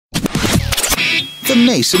The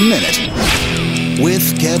Mason Minute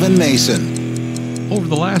with Kevin Mason. Over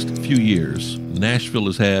the last few years, Nashville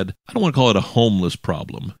has had, I don't want to call it a homeless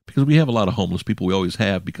problem, because we have a lot of homeless people. We always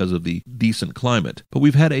have because of the decent climate. But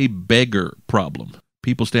we've had a beggar problem.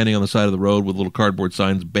 People standing on the side of the road with little cardboard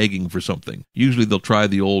signs begging for something. Usually they'll try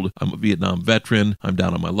the old, I'm a Vietnam veteran, I'm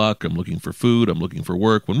down on my luck, I'm looking for food, I'm looking for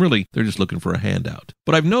work, when really they're just looking for a handout.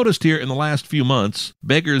 But I've noticed here in the last few months,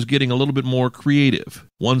 beggars getting a little bit more creative.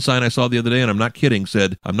 One sign I saw the other day, and I'm not kidding,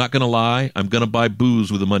 said, I'm not going to lie, I'm going to buy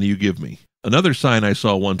booze with the money you give me. Another sign I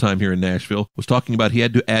saw one time here in Nashville was talking about he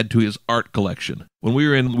had to add to his art collection. When we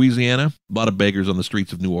were in Louisiana, a lot of beggars on the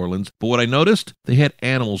streets of New Orleans, but what I noticed, they had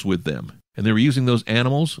animals with them. And they were using those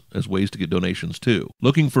animals as ways to get donations too.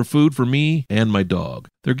 Looking for food for me and my dog.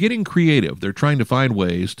 They're getting creative. They're trying to find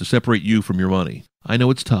ways to separate you from your money. I know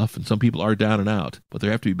it's tough and some people are down and out, but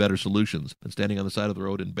there have to be better solutions than standing on the side of the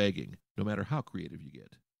road and begging, no matter how creative you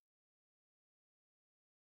get.